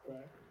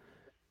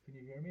 Can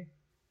you hear me?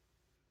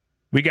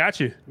 We got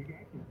you.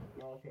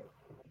 Oh, okay.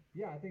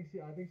 Yeah, I think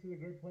she's a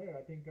great player.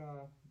 I think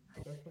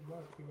best of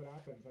luck. See what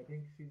happens. I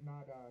think she's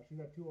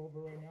at 2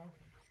 over right now.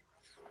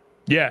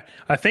 Yeah,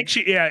 I think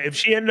if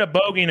she ended up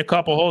bogeying a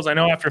couple holes, I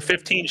know after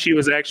 15 she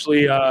was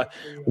actually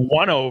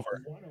 1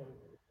 over.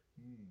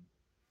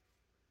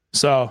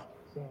 So,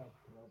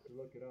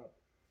 look it up.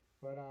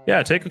 But,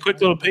 yeah, take a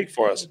quick little peek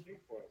for us.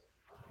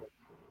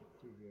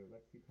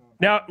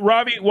 Now,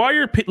 Ravi, while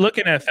you're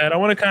looking at that, I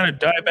want to kind of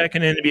dive back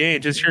into NBA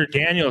and just hear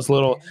Daniel's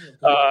little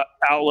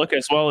outlook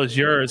as well as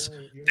yours.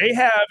 They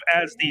have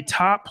as the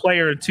top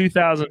player in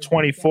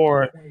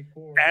 2024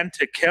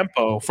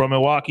 Antetokounmpo from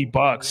Milwaukee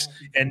Bucks,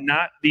 and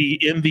not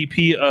the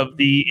MVP of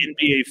the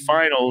NBA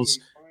Finals,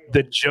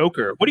 the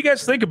Joker. What do you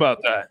guys think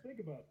about that?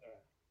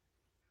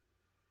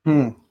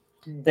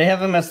 They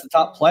have him as the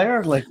top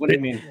player? Like, what do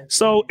you mean?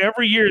 So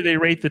every year they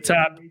rate the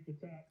top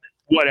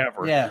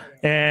whatever. Yeah.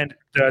 And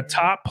the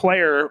top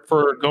player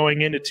for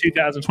going into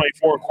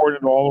 2024,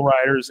 according to all the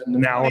writers and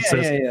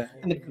analysis. Yeah.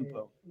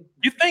 Antetokounmpo.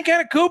 You think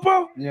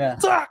Antetokounmpo? Yeah.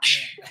 Suck.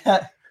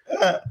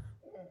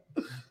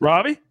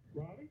 Robbie?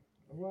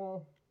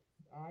 Well,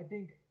 I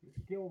think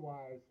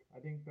skill-wise, I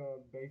think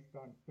based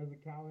on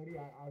physicality,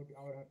 I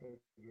would have to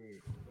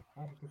agree.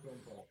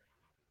 Antetokounmpo.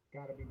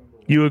 Gotta be number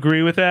 1. You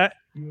agree with that?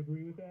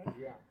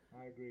 Yeah,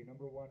 I agree.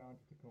 Number 1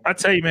 Antetokounmpo. I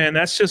tell you, man,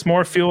 that's just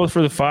more fuel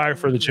for the fire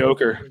for the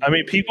Joker. I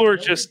mean, people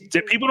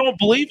don't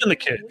believe in the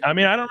kid. I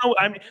mean, I don't know.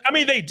 I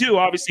mean, they do.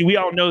 Obviously, we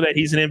all know that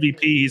he's an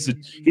MVP. He's a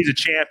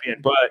champion,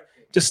 but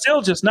just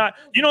not.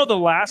 You know, the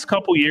last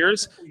couple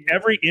years,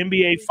 every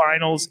NBA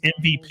Finals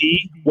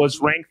MVP was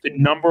ranked the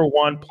number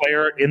 1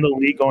 player in the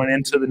league going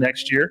into the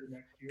next year,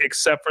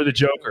 except for the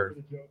Joker.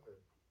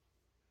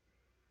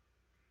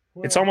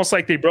 It's almost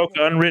like they broke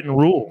the unwritten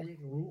rule.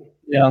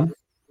 Yeah.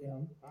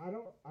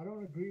 I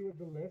don't agree with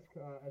the list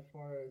as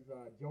far as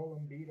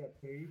Joel Embiid at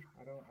 3.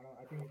 I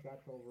think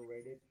that's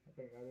overrated. I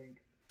think.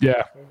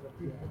 Yeah.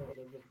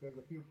 There's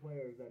a few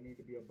players that need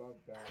to be above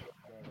that.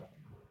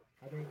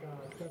 I think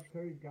Steph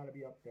Curry's got to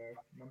be up there,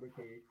 number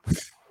 3.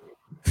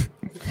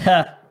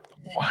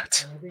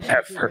 What?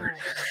 Ever.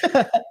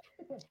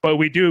 But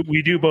we do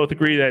both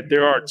agree that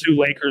there are 2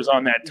 Lakers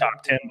on that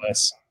top 10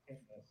 list.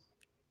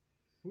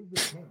 Who's the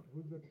 10?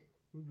 Who's the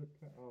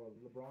 10? Oh,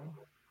 LeBron?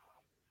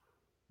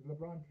 Is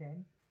LeBron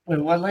 10? Wait,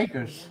 what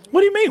Lakers?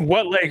 What do you mean,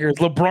 what Lakers?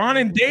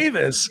 LeBron and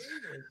Davis.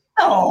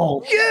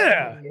 Oh,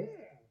 yeah.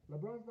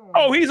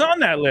 Oh, he's on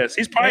that list.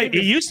 He's probably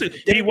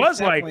he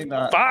was like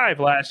 5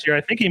 last year.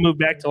 I think he moved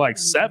back to like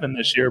 7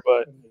 this year,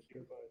 but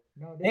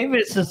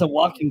Davis is a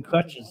walking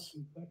crutches.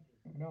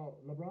 No,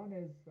 LeBron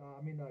is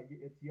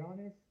it's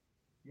Giannis,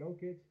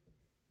 Jokic,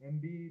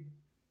 Embiid,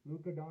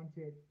 Luka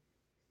Doncic,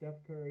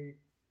 Steph Curry,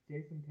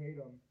 Jason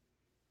Tatum,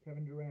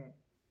 Kevin Durant,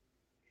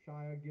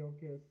 Shia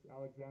Gilgeous,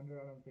 Alexander.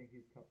 I don't think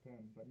he's top 10,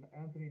 but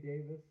Anthony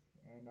Davis,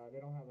 and they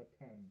don't have a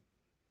 10.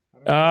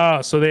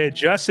 Oh, so they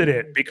adjusted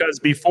it because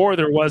before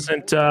there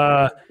wasn't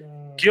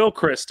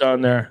Gilchrist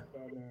on there.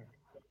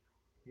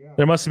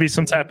 There must be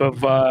some type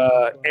of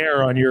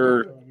error on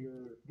your.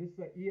 This is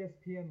an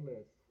ESPN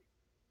list.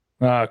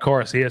 Of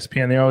course,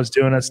 ESPN. They're always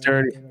doing us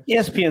dirty.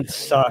 ESPN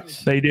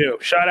sucks. They do.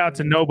 Shout out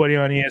to nobody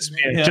on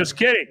ESPN. Yeah. Just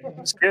kidding.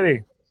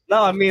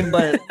 No, I mean,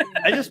 but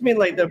I just mean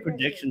like their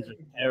predictions are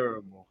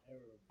terrible.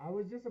 I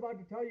was just about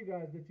to tell you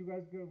guys that you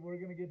guys were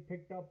going to get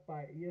picked up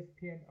by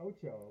ESPN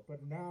Ocho,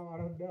 but now I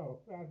don't know.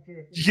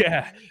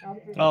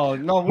 Oh,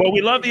 no. Well, we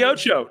love the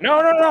Ocho.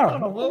 No.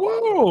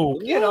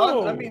 Whoa. You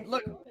know, I mean,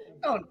 look,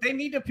 no, they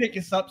need to pick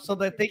us up so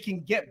that they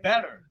can get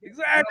better.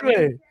 Exactly. You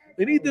know what I mean?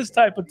 They need this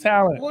type of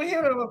talent. We're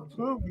here to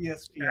improve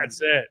ESPN.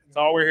 That's it. That's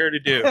all we're here to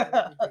do.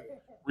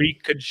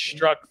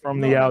 Reconstruct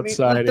from the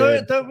outside.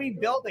 They're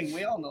rebuilding.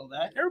 We all know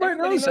that. Everybody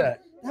knows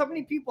that. How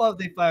many people have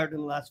they fired in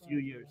the last few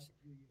years?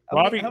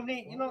 Robbie, how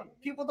many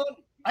people don't.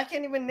 I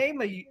can't even name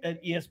an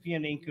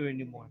ESPN anchor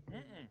anymore.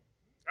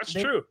 That's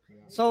true.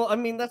 So I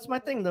mean, that's my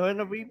thing. They're in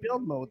a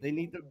rebuild mode. They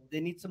need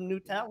some new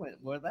talent.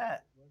 We're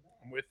that.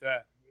 I'm with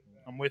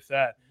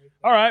that.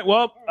 All right.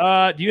 Well,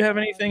 do you have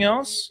anything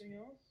else?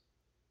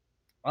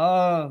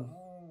 No.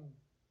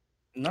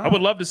 I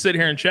would love to sit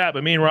here and chat,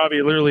 but me and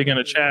Robbie are literally going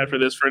to chat for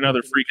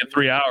another freaking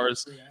 3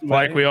 hours,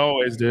 like we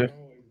always do.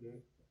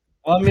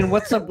 Well, I mean,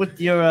 what's up with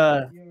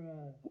your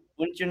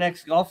when's your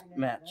next golf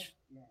match?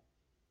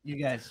 You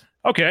guys.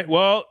 Okay,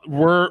 well,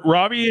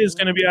 Robbie is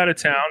going to be out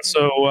of town,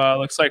 so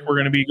looks like we're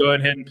going to be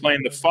going ahead and playing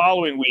the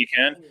following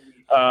weekend.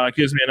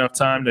 Gives me enough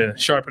time to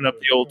sharpen up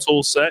the old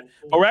tool set.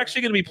 But we're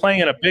actually going to be playing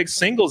in a big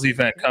singles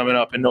event coming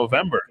up in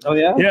November. Oh,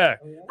 yeah? Yeah.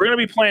 We're going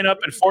to be playing up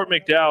in Fort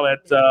McDowell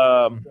at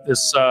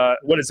this,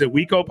 what is it,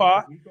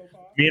 Weekopaw?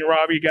 Me and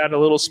Robbie got a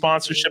little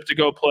sponsorship to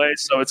go play.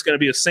 So it's going to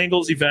be a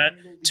singles event,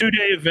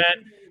 2-day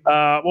event.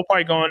 We'll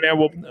probably go in there.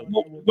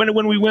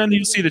 When we win,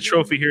 you'll see the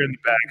trophy here in the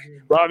back.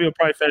 Robbie will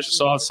probably finish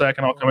us off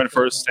second. I'll come in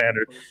first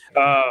standard.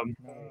 I've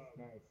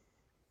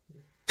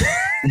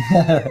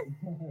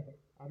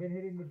been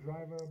hitting the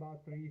driver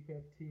about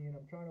 315.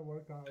 I'm trying to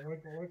work on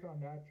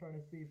that. Trying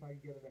to see if I can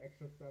get an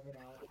extra 7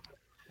 out.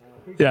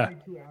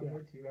 322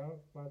 average,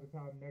 by the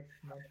time next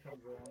month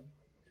comes around.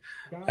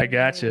 I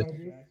got you.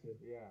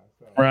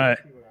 So right.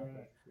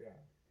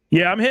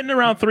 Yeah, I'm hitting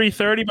around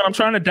 330, but I'm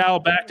trying to dial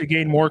back to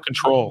gain more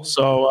control.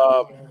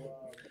 So,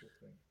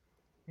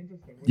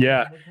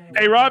 yeah.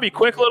 Hey, Robbie,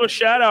 quick little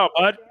shout out,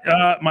 bud.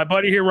 My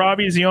buddy here,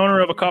 Robbie, is the owner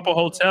of a couple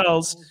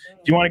hotels. Do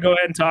you want to go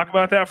ahead and talk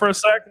about that for a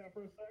sec?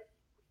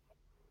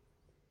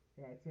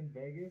 Yeah, it's in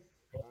Vegas.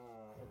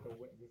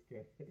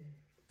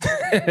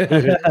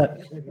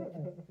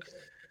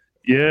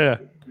 Yeah.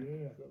 So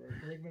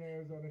Ligman,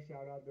 Arizona,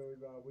 shout out.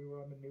 We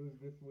were on the news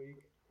this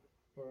week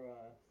for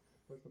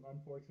some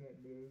unfortunate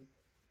news.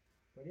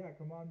 But yeah,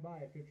 come on by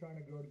if you're trying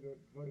to go to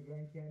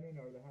Grand Canyon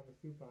or to have a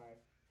soup pie.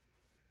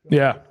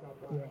 Yeah.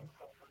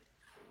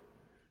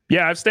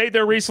 Yeah, I've stayed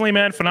there recently,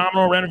 man.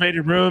 Phenomenal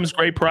renovated rooms,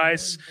 great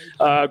price,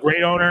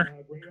 great owner.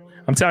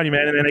 I'm telling you,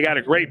 man. And then they got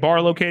a great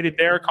bar located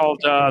there called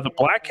the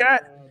Black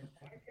Cat.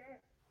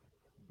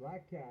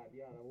 Black Cat,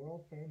 yeah, the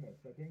world famous.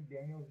 I think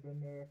Daniel's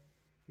been there.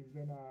 He's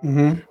been.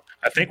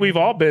 I think we've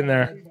all been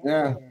there.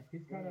 Yeah.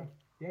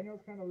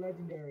 Daniel's kind of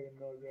legendary in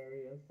those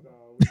areas, so.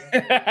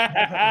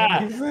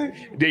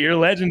 You're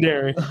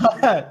legendary.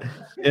 Yeah,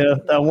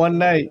 that one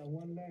night.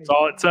 That's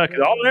all it took.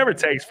 All it ever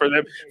takes for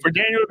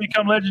Daniel to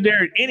become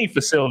legendary at any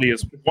facility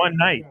is one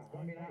night. Yeah,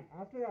 I mean,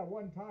 after that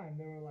one time,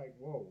 they were like,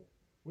 "Whoa,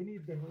 we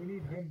need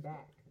him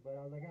back." But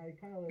I was like, "He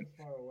kind of lives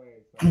far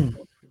away, so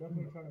we're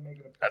definitely trying to make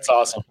it." That's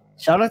awesome.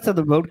 Shout out to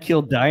the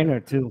Roadkill Diner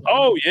too.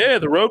 Oh yeah,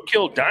 the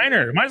Roadkill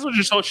Diner. Might as well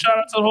just shout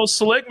out to the whole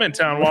Seligman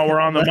town while we're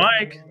on the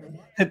mic.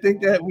 I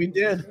think that we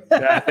did.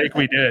 Yeah, I think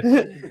we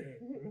did.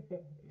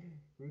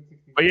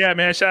 But yeah,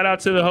 man, shout out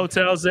to the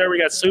hotels there. We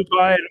got Soup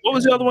Pie. And what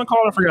was the other one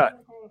called? I forgot.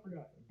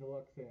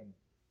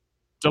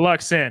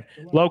 Deluxe Inn.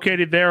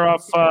 Located there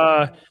off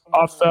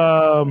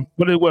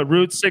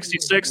Route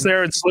 66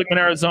 there in Seligman,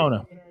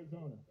 Arizona.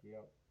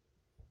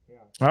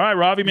 All right,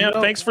 Robbie, man,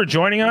 thanks for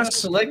joining us.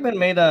 Seligman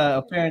made an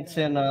appearance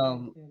in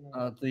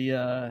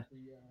the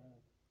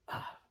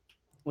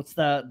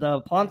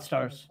the Pawn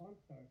Stars.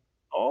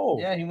 Oh.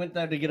 Yeah, he went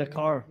there to get a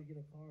car.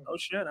 Oh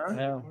shit, huh?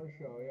 Yeah. A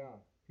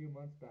few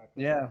months back.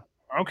 Yeah.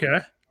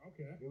 Okay.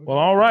 Well,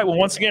 all right. Well,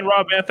 once again,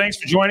 Rob, man, thanks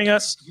for joining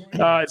us.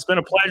 It's been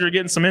a pleasure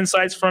getting some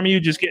insights from you.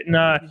 Just getting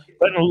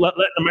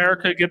letting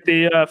America get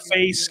the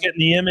face, getting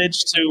the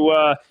image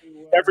to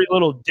every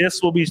little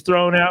diss will be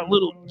thrown out,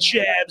 little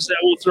jabs that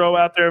we'll throw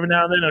out there every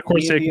now and then. And of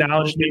course, the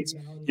acknowledgments.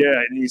 Yeah,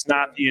 and he's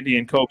not the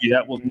Indian Kobe.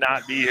 That will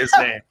not be his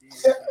name.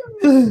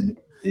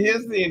 He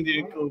is the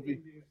Indian Kobe.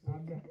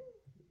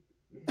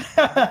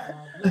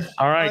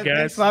 All right, guys.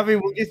 Thanks, Bobby.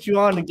 We'll get you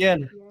on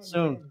again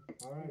soon.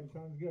 All right,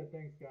 sounds good.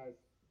 Thanks, guys.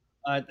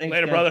 All right, thanks.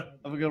 Later, guys. brother.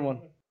 Have a good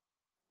one.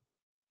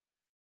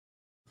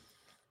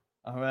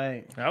 All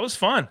right. That was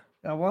fun.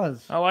 That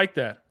was. I like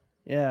that.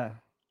 Yeah.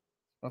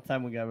 What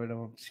time we got rid of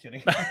him? Just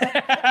kidding.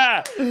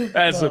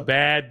 That's a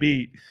bad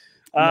beat.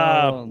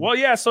 No. Well,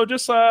 yeah. So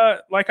just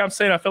like I'm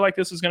saying, I feel like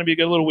this is going to be a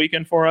good little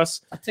weekend for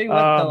us. I'll tell you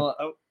what,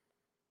 though,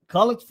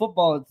 college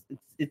football,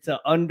 it's an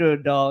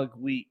underdog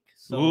week.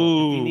 So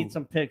if you need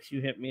some picks,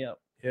 you hit me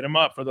up. Hit them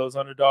up for those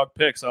underdog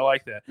picks. I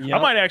like that. Yep.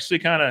 I might actually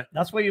kind of.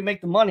 That's where you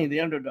make the money,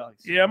 the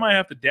underdogs. Yeah, I might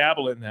have to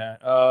dabble in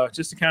that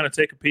just to kind of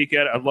take a peek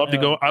at it. I'd love to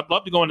go. I'd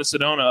love to go into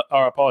Sedona.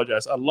 Or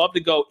apologize. I'd love to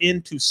go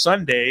into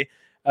Sunday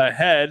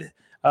ahead.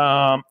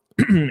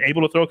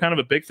 Able to throw kind of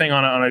a big thing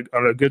on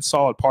a good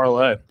solid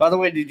parlay. By the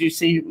way, did you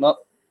see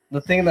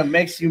the thing that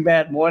makes you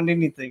mad more than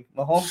anything?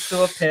 Mahomes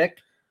threw a pick.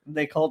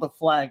 They called a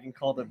flag and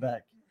called it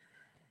back.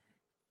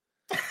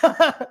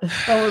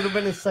 That would have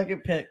been his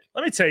second pick.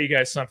 Let me tell you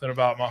guys something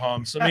about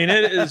Mahomes. I mean,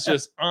 it is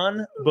just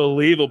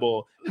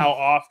unbelievable how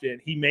often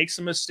he makes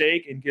a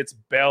mistake and gets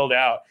bailed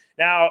out.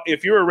 Now,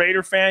 if you're a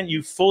Raider fan,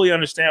 you fully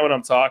understand what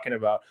I'm talking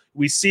about.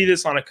 We see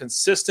this on a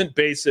consistent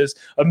basis.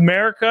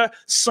 America,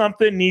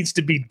 something needs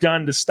to be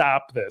done to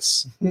stop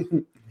this.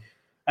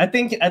 I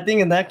think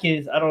in that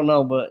case, I don't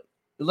know, but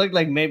it looked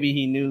like maybe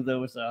he knew there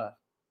was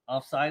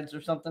offsides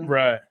or something.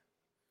 Right.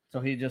 So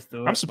he just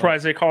threw it. I'm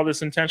surprised they call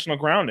this intentional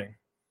grounding.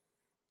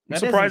 I'm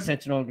surprised.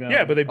 Intentional grounding.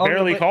 Yeah, but they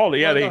barely called it.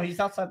 Yeah, no, he's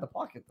outside the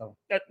pocket though.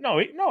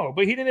 No,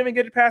 but he didn't even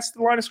get it past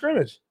the line of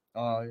scrimmage.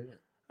 Oh, yeah.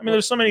 I mean,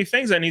 there's so many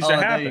things that needs to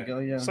happen. There you go,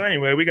 yeah. So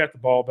anyway, we got the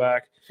ball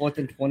back. 4th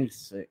and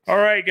 26. All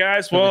right,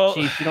 guys. Well,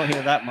 Chiefs, you don't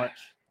hear that much.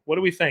 What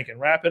are we thinking?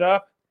 Wrap it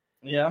up?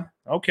 Yeah.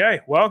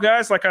 Okay. Well,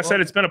 guys, like I said,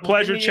 it's been a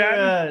pleasure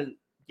chatting.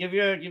 Give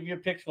your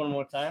picks one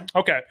more time.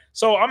 Okay.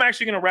 So I'm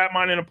actually going to wrap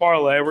mine in a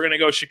parlay. We're going to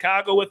go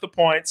Chicago with the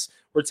points.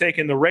 We're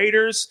taking the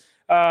Raiders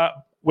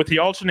with the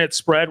alternate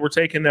spread. We're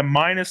taking them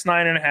minus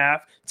 9.5.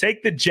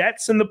 Take the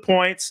Jets and the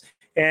points,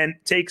 and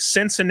take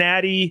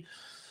Cincinnati.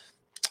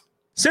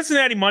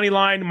 Cincinnati money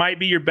line might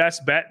be your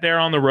best bet there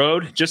on the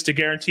road, just to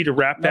guarantee to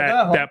wrap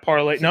that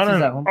parlay.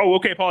 No. Oh,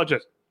 okay.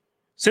 Apologize.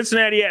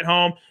 Cincinnati at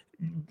home.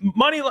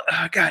 Money.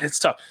 Oh, God, it's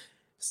tough.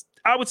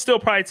 I would still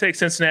probably take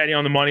Cincinnati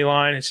on the money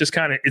line. It's just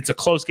it's a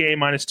close game,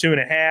 minus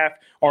 2.5.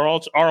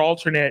 Our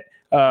alternate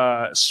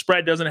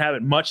spread doesn't have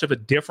it much of a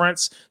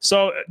difference.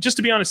 So just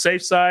to be on the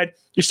safe side,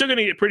 you're still going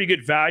to get pretty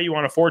good value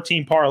on a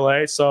 14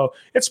 parlay. So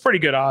it's pretty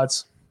good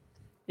odds.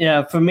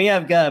 Yeah, for me,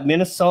 I've got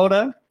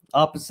Minnesota,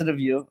 opposite of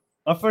you.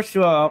 Our first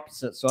two are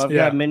opposite. So I've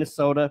got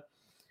Minnesota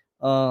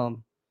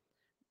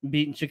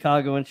beating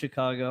Chicago in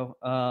Chicago.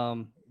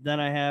 Then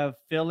I have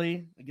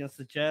Philly against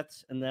the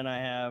Jets, and then I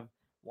have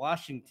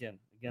Washington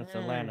against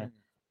Atlanta.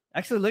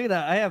 Actually, look at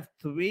that. I have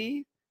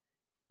 3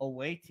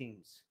 away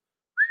teams.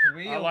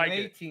 3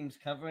 away teams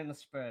covering the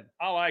spread.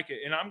 I like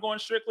it. And I'm going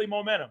strictly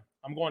momentum.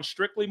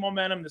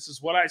 This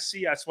is what I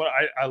see. That's what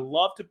I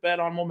love to bet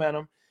on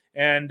momentum.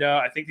 And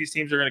I think these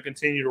teams are going to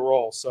continue to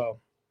roll.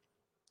 So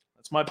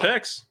that's my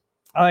picks.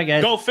 All right,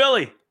 guys. Go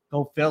Philly.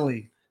 Go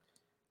Philly.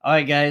 All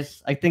right,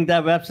 guys. I think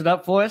that wraps it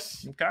up for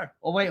us. Okay.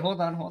 Oh, wait.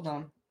 Hold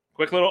on.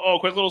 Quick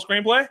little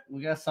screenplay.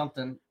 We got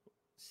something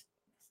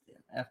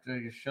after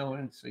you're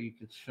showing, so you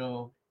could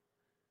show.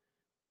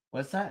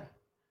 What's that?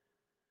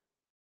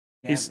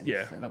 He's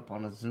set up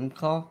on a Zoom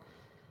call.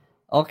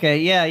 Okay,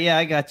 yeah,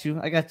 I got you.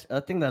 I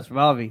think that's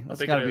Ravi.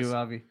 That's gotta be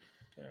Ravi.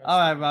 Yeah, all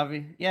right,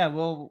 Ravi. Yeah,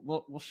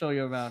 we'll show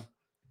you around.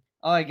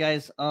 All right,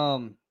 guys.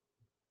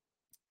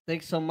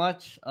 Thanks so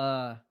much.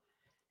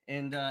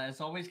 And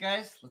as always,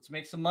 guys, let's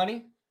make some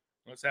money.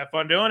 Let's have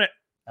fun doing it.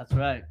 That's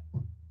right.